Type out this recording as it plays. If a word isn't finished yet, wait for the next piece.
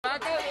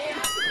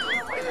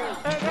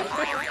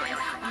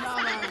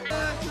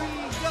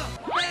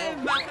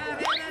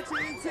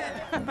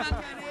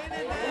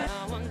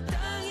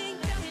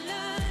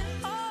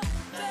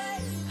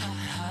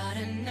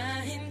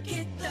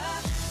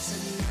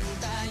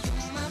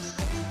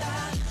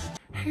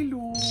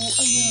Hello!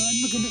 Ayan,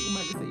 magandang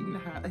umaga sa inyo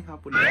lahat. Ay,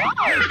 hapon na.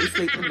 It's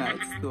late na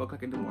night. It's 2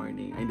 o'clock in the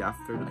morning. Ay, in the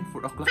afternoon. Ay,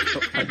 4 o'clock.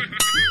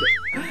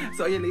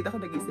 So, ayan, late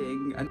ako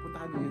nagising.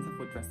 Puntahan mo yan sa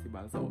food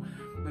festival. So,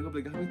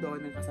 nag-vlog kami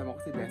doon. Kasama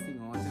ko si Bessie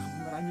Ngo. Tsaka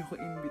marami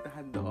akong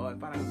imbitahan doon.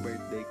 Parang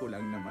birthday ko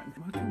lang naman.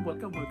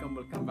 Welcome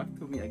back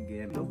to me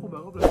again. Hello ko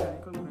bago vlog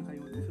channel ko. Muna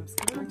kayo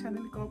subscribe ang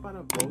channel ko para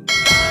vlog. So,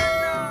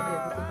 ayan,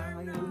 pupuntahan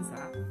ngayon dun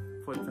sa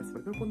food festival.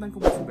 Pero puntahan ko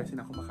ba si Bessie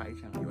na kumakain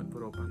siya ngayon.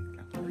 Puro pang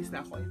lang. Alis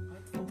na ako.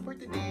 For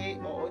today,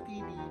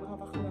 OOTD, mga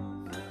bakla.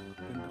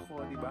 Ganda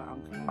ko, diba? Ang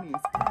kinis,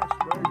 fresh,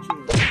 virgin.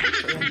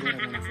 So, ayan, gano'n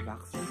na lang sa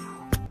Laughtrip.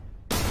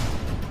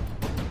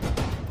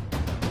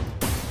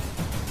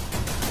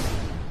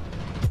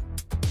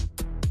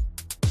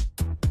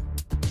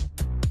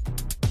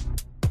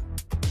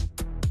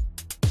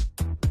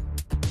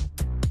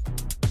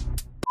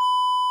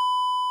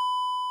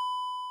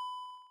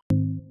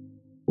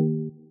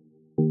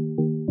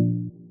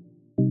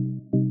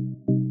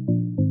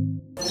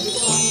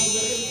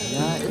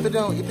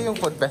 Ito yung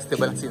food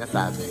festival ang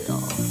sinasabi. Oh.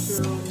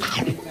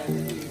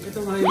 Ito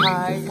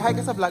ngayon. Hi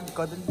ka sa vlog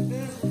ko.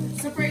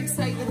 Super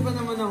excited pa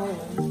naman ako.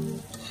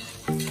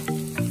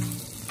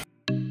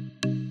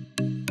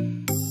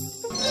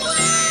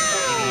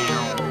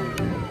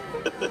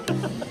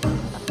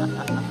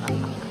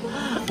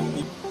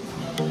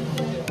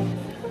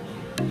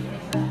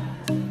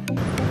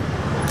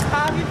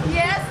 Happy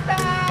Fiesta!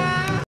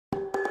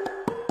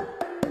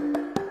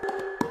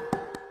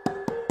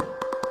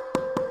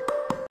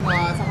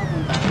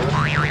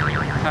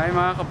 Hi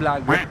mga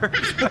ka-vloggers!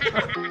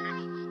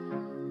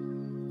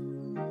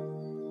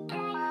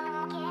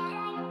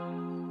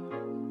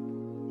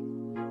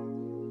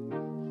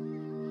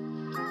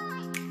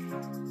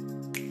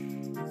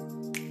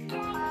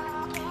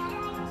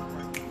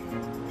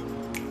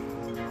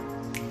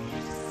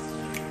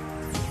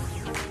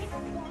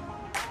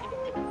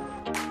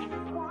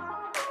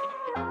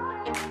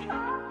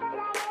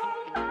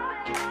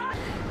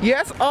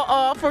 Yes,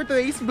 oo, for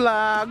today's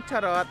vlog,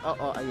 charot,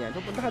 oo, ayan.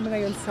 Pupuntahan na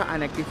ngayon sa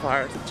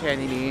Naninipat, sa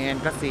Chenilin,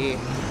 kasi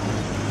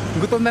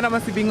gutom na naman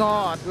si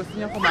Bingot, gusto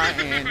niya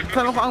kumain.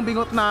 Kasama ko ang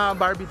Bingot na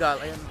Barbie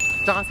doll, ayan,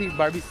 tsaka si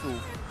Barbie Sue.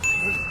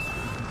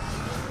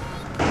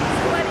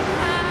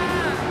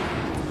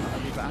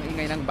 Diba, ang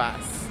ingay ng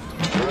bus.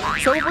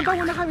 So, pupunta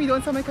muna kami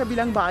doon sa may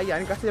kabilang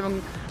bayan, kasi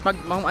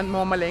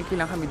mamalengke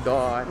lang kami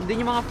doon. Hindi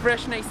yung mga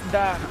fresh na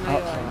isda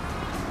ngayon.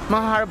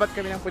 Mga harbat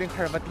kami ng puling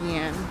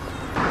harbatin.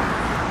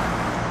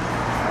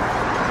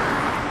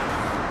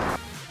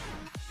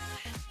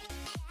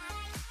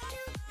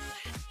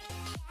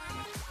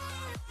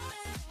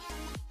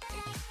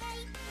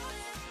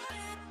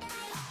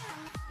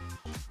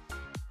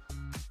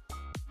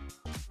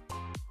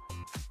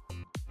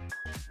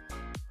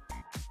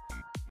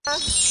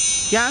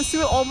 Yeah,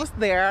 so we're almost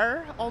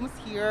there, almost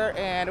here,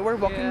 and we're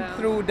walking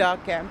through the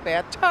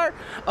campet. Char!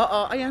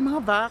 Oo, ayan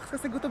mga box,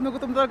 kasi gutom na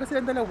gutom talaga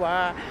silang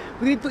dalawa.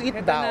 We need to eat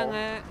daw. Ito na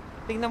nga,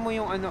 tingnan mo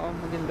yung ano,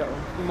 maganda oh,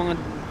 yung mga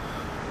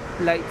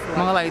lights.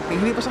 Mga lighting,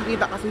 hindi pa siya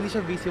kita kasi hindi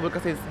siya visible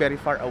kasi it's very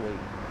far away.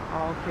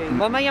 Okay,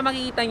 mamaya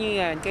makikita nyo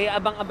yan, kaya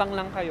abang-abang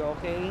lang kayo,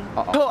 okay?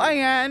 So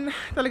ayan,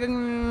 talagang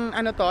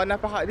ano to,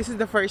 this is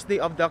the first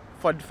day of the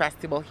food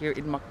festival here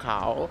in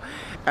Macau.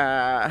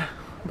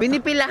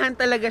 Pinipilahan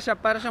talaga siya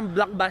para siyang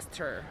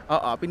blockbuster.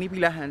 Oo,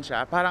 pinipilahan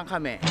siya. Parang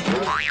kami.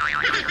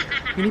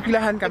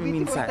 Pinipilahan kami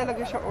minsan. Talaga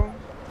siya, oh.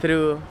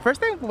 Through,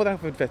 first time pumunta ng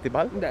food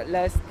festival? Hindi,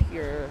 last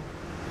year.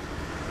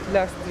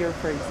 Last year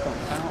first time.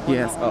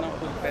 Yes, oo. Unang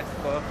food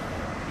festival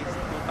is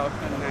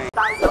 2009.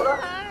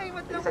 Hi,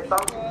 what's up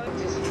people?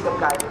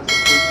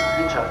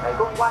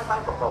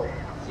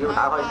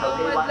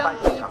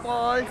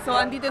 So,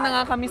 andito na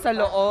nga kami sa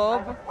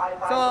loob.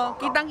 So,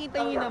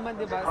 kitang-kita nyo naman,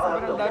 diba?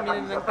 Sobrang dami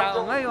na ng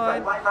tao ngayon.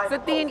 So,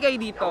 tingin kayo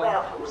dito.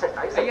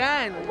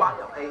 Ayan.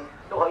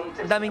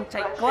 Daming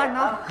chaikwa,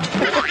 no?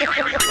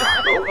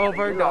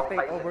 Over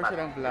siya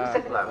ng vlog.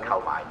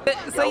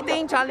 So, ito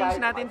yung challenge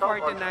natin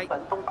for tonight.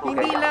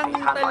 Hindi lang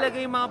talaga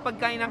yung mga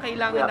pagkain ang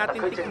kailangan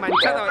natin tikman.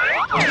 Charot.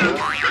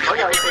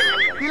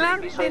 Kailangan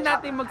din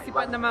natin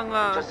magsipat ng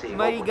mga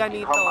may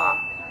ganito.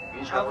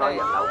 Okay.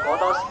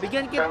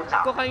 Bigyan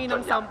ko kayo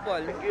ng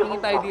sample.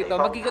 Tingin tayo dito.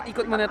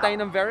 Mag-ikot-ikot muna tayo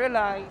ng very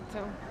light.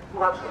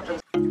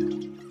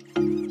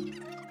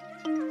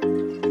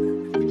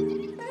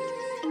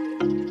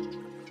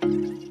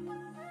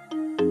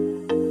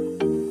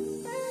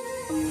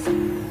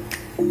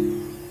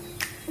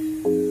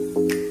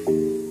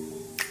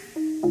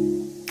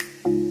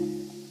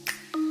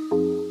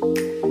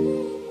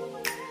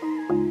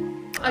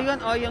 Ayun,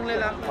 oh, yung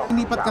lalaki.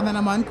 Naninipat ka na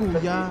naman,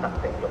 kuya.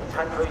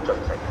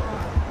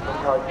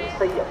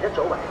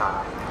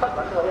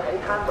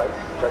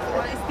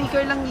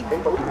 Sticker lang yun.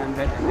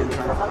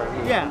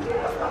 Yeah.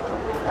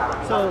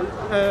 So,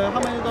 how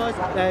many dollars?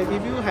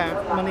 If you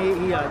have money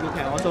here, you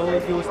can also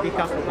use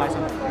sticker to buy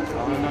something.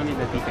 You don't need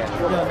the ticket.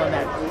 No, no,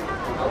 that.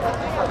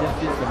 Just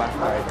use the bus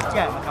card.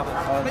 Yeah, Macau.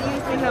 But you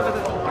still have a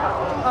ticket?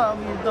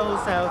 We don't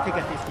sell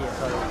tickets this year,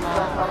 sorry.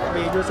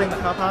 We're using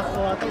Macau Pass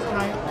for this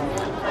time.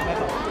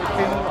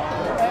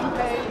 And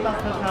pay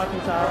Mastercard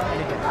pizza.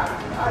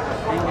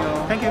 Thank you.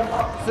 Thank you.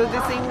 So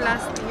the same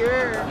last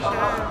year.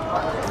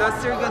 Last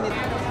year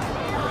ganito.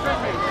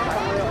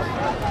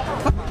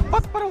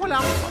 Ba't parang wala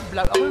akong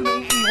vlog? Ako yung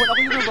naiiwan, ako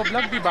yung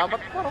nag-vlog, diba?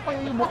 Ba't parang kayo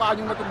yung mukha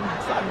nyo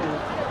natunog sa ano?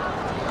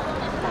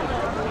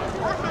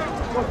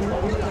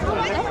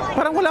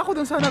 Parang wala ako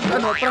dun sa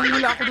parang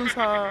wala ako dun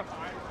sa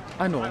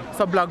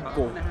sa vlog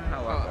ko.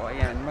 Nahahawa ko.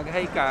 Ayan,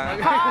 mag-hi ka.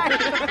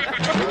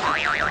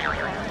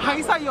 Hi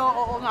sa'yo,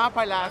 oo nga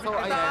pala. So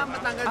Ito, ayan.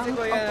 matanggal si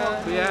Kuya.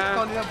 Kuya.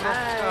 Tony na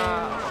bros ka.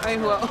 Ay,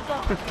 wow.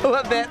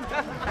 Wabet.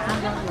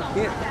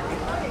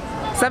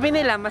 Sabi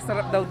nila,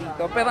 masarap daw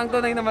dito. Pero ang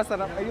tunay na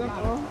masarap, ayun,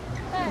 oh.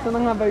 Ito na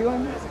nga ba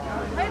yun?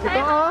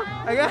 Ito, oh.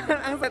 Ayan,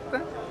 ang set.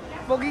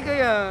 Pogi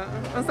kaya.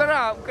 Ang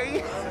sarap.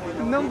 Kay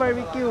ng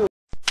barbecue.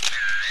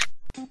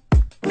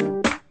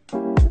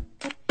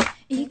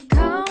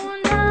 Ikaw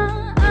na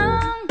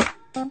ang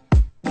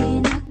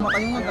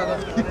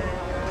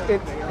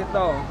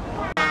Ito.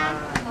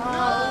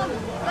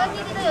 嗰呢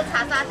啲都要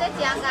搽晒即係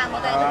醬㗎，我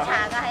哋都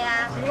搽㗎，係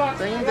啊，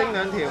整2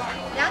條。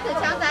兩條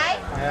腸仔。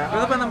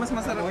 Pero pa na mas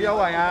masarap. 冇優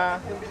惠啊！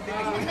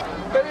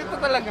 Pero ito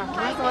talaga,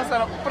 mas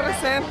masarap.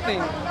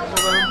 Presenting.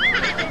 Diba?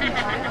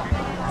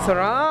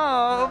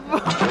 Sarap!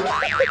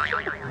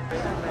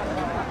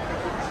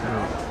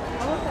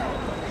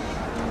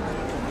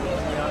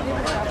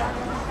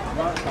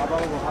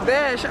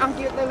 Besh, ang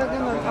cute talaga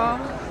nun, oh.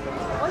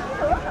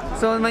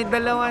 So, may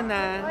dalawa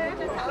na.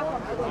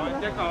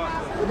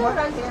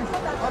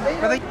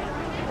 Pero,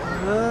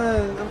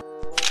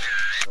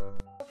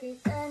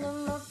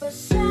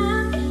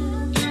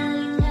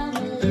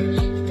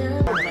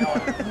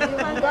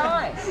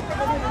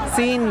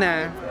 scene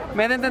na.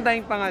 Meron na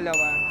tayong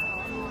pangalawa.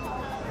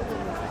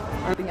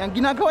 Ang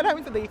ginagawa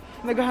namin today,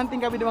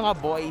 naghahunting kami ng mga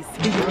boys.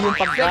 Yung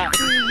pagka.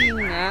 Sightseeing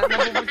nga.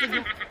 Nabubusog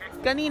yung...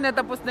 Kanina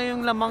tapos na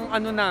yung lamang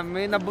ano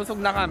namin, nabusog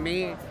na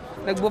kami.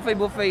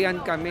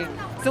 Nag-buffet-buffetan kami.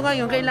 So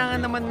ngayon, kailangan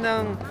naman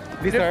ng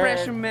Dessert.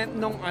 refreshment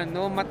nung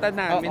mata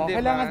namin, Oo, di ba?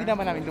 kailangan din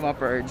naman namin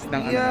lumapurge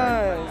ng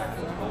Yes.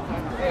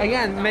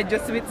 Ayan,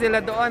 medyo sweet sila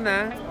doon,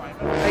 ha.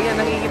 Ayan,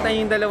 nakikita niyo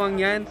yung dalawang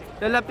yan.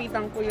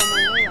 Lalapitan ko yung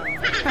mga yan.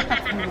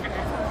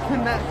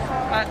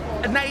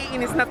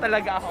 Naiinis na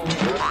talaga ako.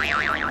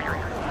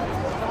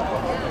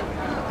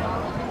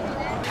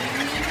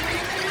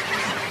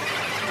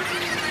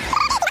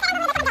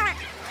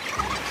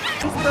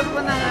 Gusto ko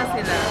na nga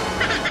sila.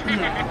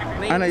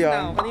 Naiinis Ano yun?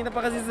 na ako. Kanina pa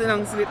kasi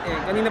silang sweet eh.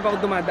 Kanina pa ako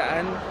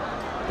dumadaan.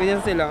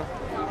 Ganyan sila.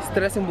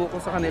 Stress yung buko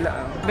sa kanila.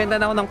 Benta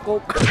na ako ng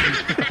Coke.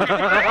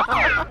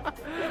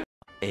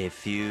 A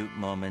few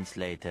moments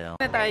later.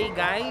 Na tayo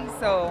guys.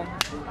 So,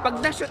 pag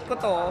na-shoot ko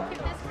to,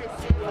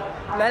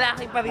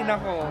 lalaki pa rin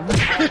ako.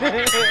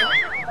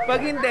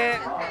 Pag hindi,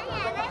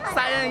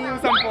 sayang yung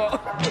 10.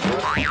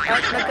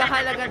 At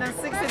nagkahalaga ng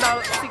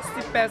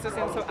 $60 pesos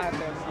yung sa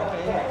atin.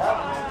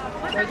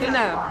 Okay? Ito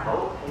na.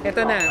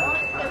 Ito na.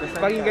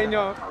 Pakinggan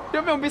nyo.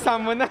 Siyempre,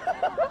 umpisa mo na.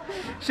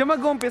 Siya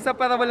mag-umpisa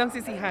para walang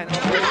sisihan.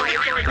 Okay?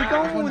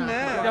 Ikaw muna.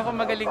 Hindi ako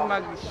magaling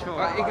mag-show.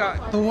 Ikaw.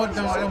 Tuwad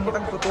ng alam mo,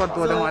 tuwad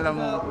ng alam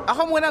mo.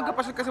 Ako muna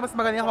magpashoot kasi mas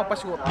magaling ako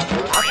magpashoot.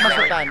 At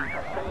masutan.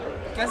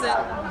 Kasi,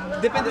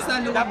 depende sa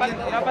lugar Dapat,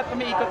 yan. dapat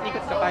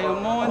umiikot-ikot ka tayo.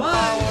 Moon 1,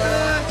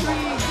 2,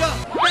 3, go!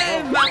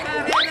 Hey,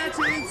 Macarena,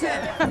 chinchin!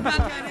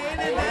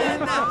 Macarena,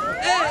 nana!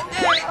 Hey,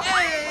 hey,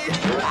 hey!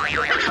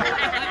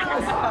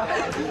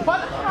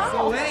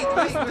 So wait,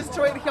 Just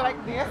try to like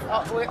this.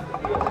 Wait.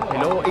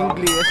 Hello,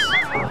 English.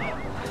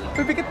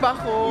 Pipikit ba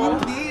ako?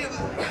 Hindi.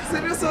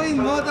 Seryosohin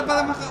mo,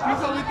 para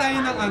makauwi tayo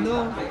ng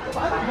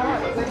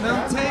ng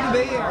teddy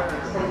bear.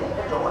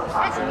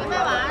 哎，請你咩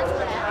話？出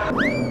嚟啊！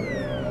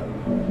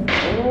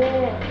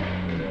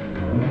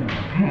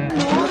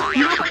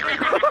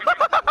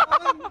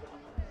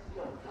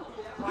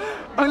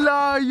 Ang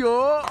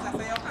layo!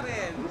 Sasayaw ka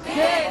rin.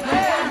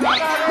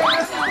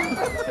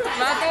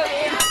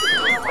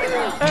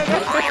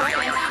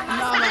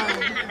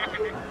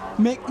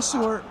 Make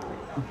sure.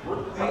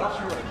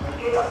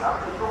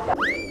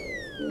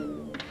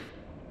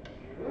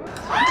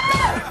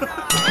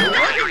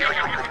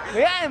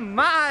 Ayan,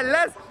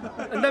 malas!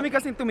 Ang dami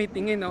kasing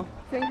tumitingin, no?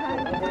 Say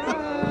hi.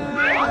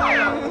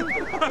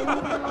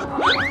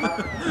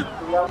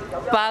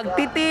 Pag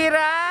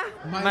titira,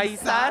 may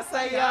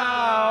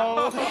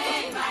sasayaw.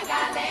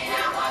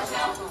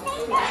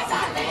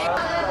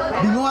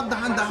 Di mo at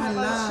dahan-dahan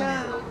lang.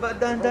 Ba,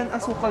 dahan-dahan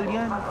asukal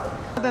yan.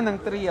 Ganda ng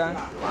tree, ah.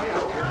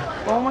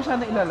 Oo,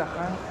 masyado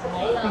ilalakan.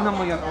 Tingnan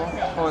mo yan, oh.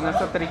 Oh,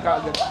 nasa tree ka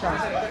agad siya.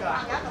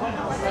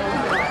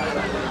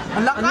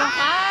 Ang lakas!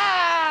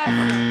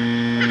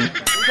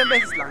 Isang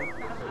beses lang.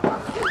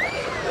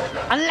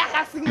 Ang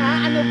lakas nga,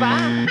 ano ba?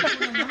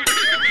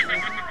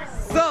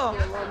 So,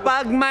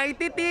 pag may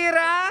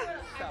titira,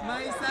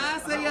 may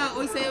sasaya.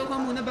 Uy, sayaw ka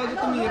muna bago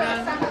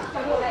tumira.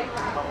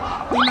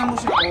 Tingnan mo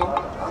siya, oh.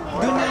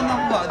 Doon na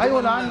nakuha. Ay,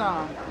 wala na.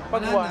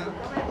 Pag Wala one. na.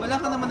 Wala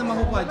ka naman na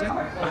makukuha dyan.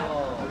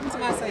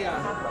 Sumasaya.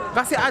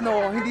 Kasi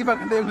hindi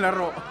maganda yung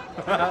laro.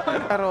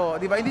 Laro,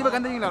 di ba? Hindi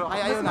maganda yung laro,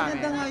 kaya ayaw Mas namin.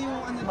 maganda nga yung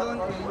doon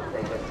eh.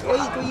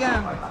 Hey, kuya.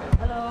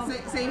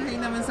 Say hi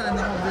naman sa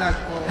ko, vlog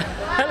ko.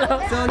 Hello.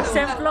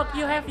 Same vlog,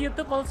 you have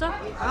YouTube also?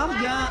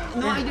 Yeah.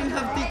 No, I don't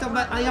have TikTok,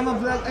 but I am a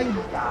vlog.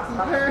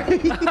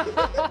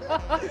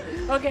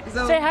 Okay,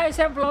 So- say hi,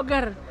 Sam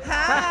vlogger.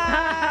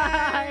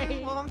 Hi!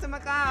 Welcome to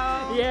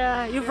Macau.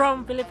 Yeah, you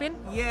from Philippines?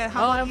 Yeah,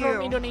 Oh, how I'm about you?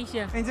 from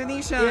Indonesia.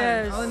 Indonesia.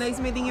 Yes. Oh, nice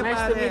meeting you, Nice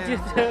pare. to meet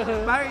you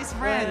too. Paris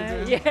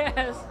friend.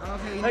 Yes.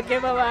 Okay. Okay,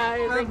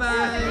 bye-bye. Thank you.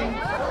 Bye-bye.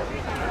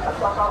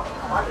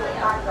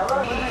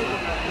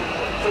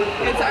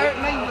 It's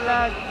my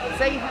vlog.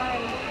 Say hi.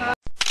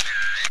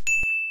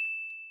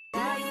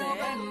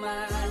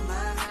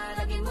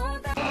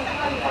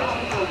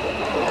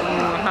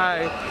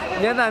 Hi.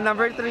 Yan na,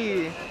 number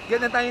 3.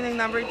 Get na tayo ng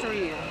number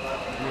 3.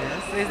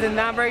 Yes. This is the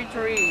number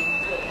 3.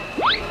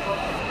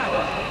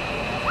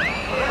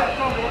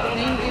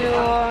 Thank you.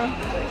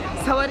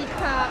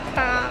 Sawadika.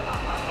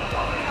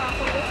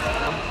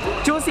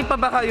 Choosy pa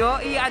ba kayo?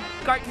 I-add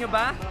cart nyo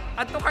ba?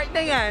 Add to cart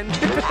na yan.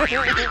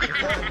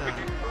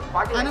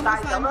 Anong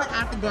gusto mo kay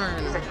ate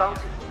girl?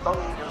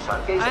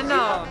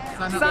 Ano?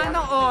 Sana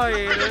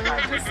oil.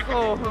 Diyos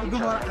ko.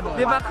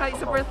 Di ba kay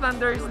Super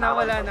Thunders na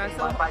wala na?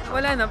 So,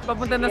 wala na.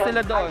 Papunta na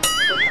sila doon.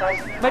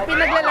 May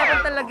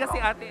pinaglalaban talaga si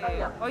ate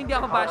eh. O hindi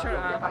ako basher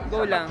ah.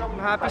 Go lang.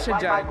 Happy siya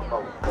dyan.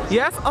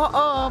 Yes,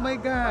 oh my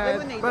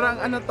God. Parang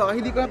ano to,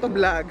 hindi ko na to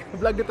vlog.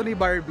 Vlog ito ni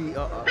Barbie,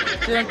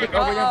 Siya yung take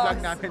over yung vlog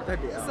namin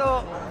today.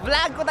 So,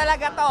 vlog ko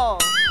talaga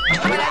to.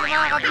 Wala na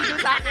makakabidyo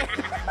sa akin.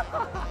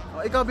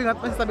 Ikaw bingat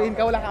pa sabihin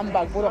ka, wala kang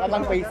bag, puro ka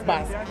lang face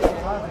mask.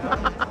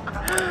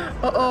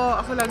 Oo,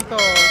 ako lang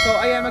to. So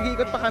ayan,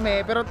 mag-iikot pa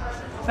kami, pero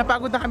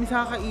napagod na kami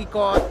sa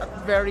kakaikot at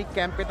very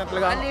campy na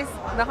talaga. At least,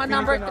 naka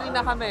number 3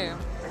 na kami.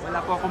 Wala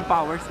po akong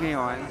powers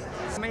ngayon.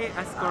 May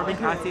ascorbic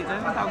acid.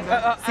 Ano ang tawag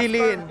doon?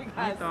 Silin.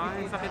 Dito,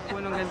 yung sakit po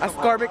ng ganito ko.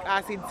 Ascorbic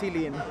acid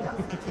silin.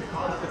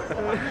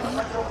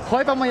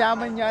 Hoy,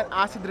 pamayaman yan,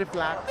 acid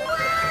reflux.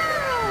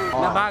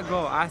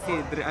 Nabago,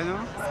 acid,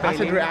 ano?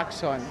 Acid Spelling.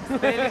 reaction.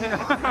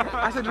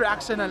 Acid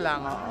reaction na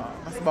lang,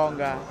 mas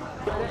bongga.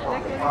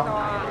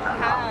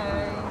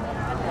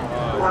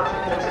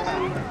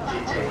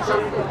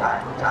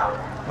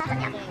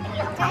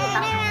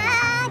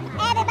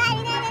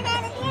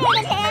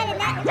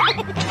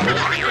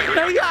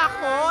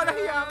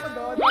 Nahiya ako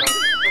doon.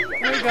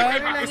 Oh my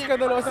God,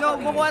 iskandalosa. So,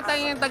 kukuha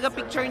tayo yung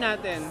taga-picture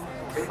natin.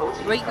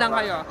 Wait lang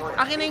kayo.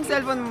 Akin na yung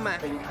cellphone mo, ma.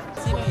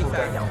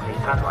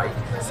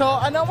 So,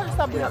 ano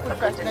masasabi ng food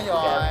fest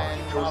ngayon,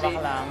 mga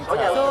baklang?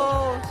 So,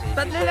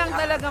 tatlo lang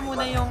talaga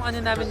muna yung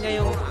ano namin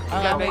ngayong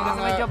gagawin kasi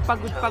medyo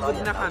pagod-pagod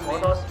na kami.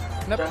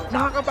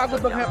 Nakakapagod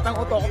maghanap ng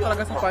uto ko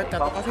talaga sa part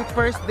na to kasi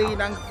first day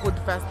ng food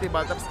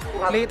festival tapos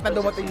late na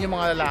dumating yung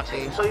mga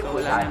lalaki. So,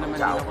 wala na naman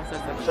din ako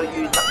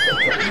sasabihin.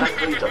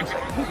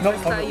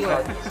 Basta yun.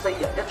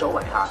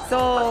 So,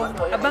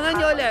 abangan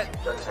nyo ulit.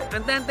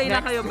 Antay na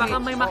kayo. Baka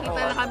may makita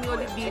na kami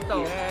ulit dito.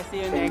 Yeah, see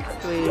you next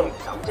week.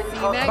 See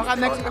you next Baka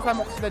next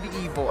kasama ko si Daddy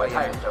Evo.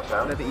 Ayan.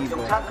 Daddy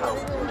Evo.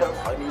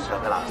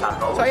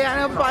 So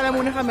ayan, paalam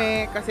muna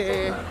kami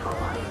kasi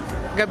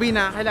gabi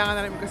na, kailangan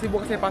na namin kasi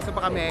bukas may pasok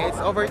pa kami.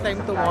 It's overtime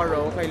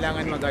tomorrow.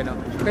 Kailangan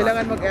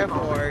kailangan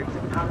mag-effort.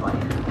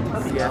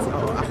 Yes,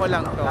 ako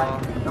lang to.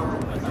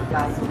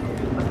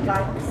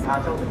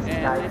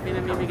 And may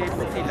pinamimigay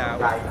po sila.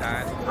 What's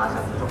that?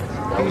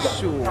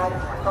 Tissue.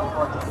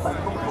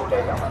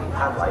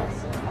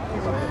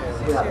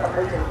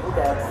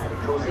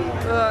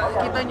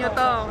 Kita nyo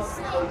to.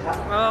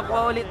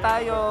 Kuha ulit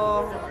tayo.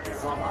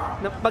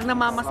 Pag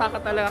namamasa ka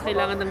talaga,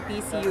 kailangan ng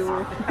tissue.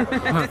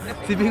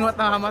 Si Bingot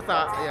na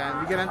mamasa.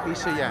 Ayan, bigyan ng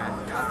tissue yan.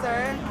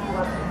 Sir?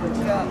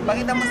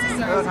 Pakita mo si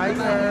sir. Hi,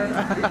 sir.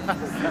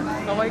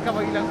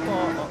 Kaway-kaway lang po.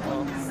 Oo.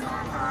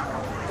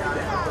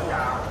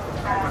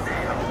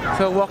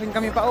 So, walking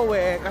kami pa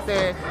uwi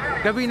kasi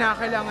gabi na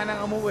kailangan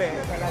nang umuwi.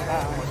 Talaga.